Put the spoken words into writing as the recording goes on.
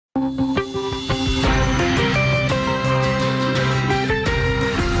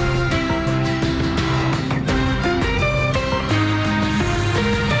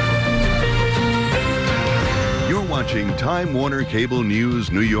Time Warner Cable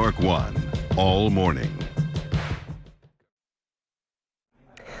News, New York 1, all morning.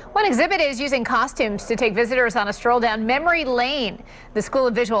 One exhibit is using costumes to take visitors on a stroll down memory lane. The School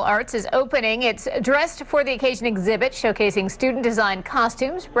of Visual Arts is opening its Dressed for the Occasion exhibit, showcasing student-designed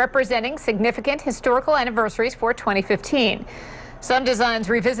costumes representing significant historical anniversaries for 2015. Some designs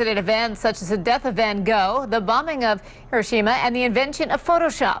revisited events such as the death of Van Gogh, the bombing of Hiroshima, and the invention of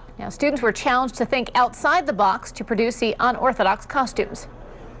Photoshop. Now, students were challenged to think outside the box to produce the unorthodox costumes.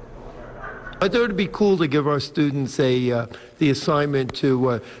 I thought it'd be cool to give our students the assignment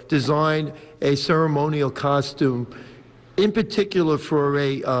to design a ceremonial costume, in particular for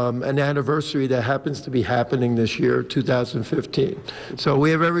an anniversary that happens to be happening this year, 2015. So we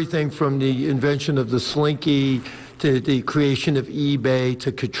have everything from the invention of the Slinky to the creation of eBay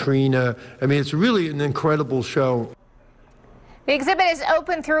to Katrina. I mean, it's really an incredible show. The exhibit is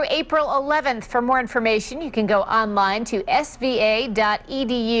open through April 11th. For more information, you can go online to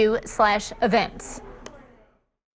sva.edu/events.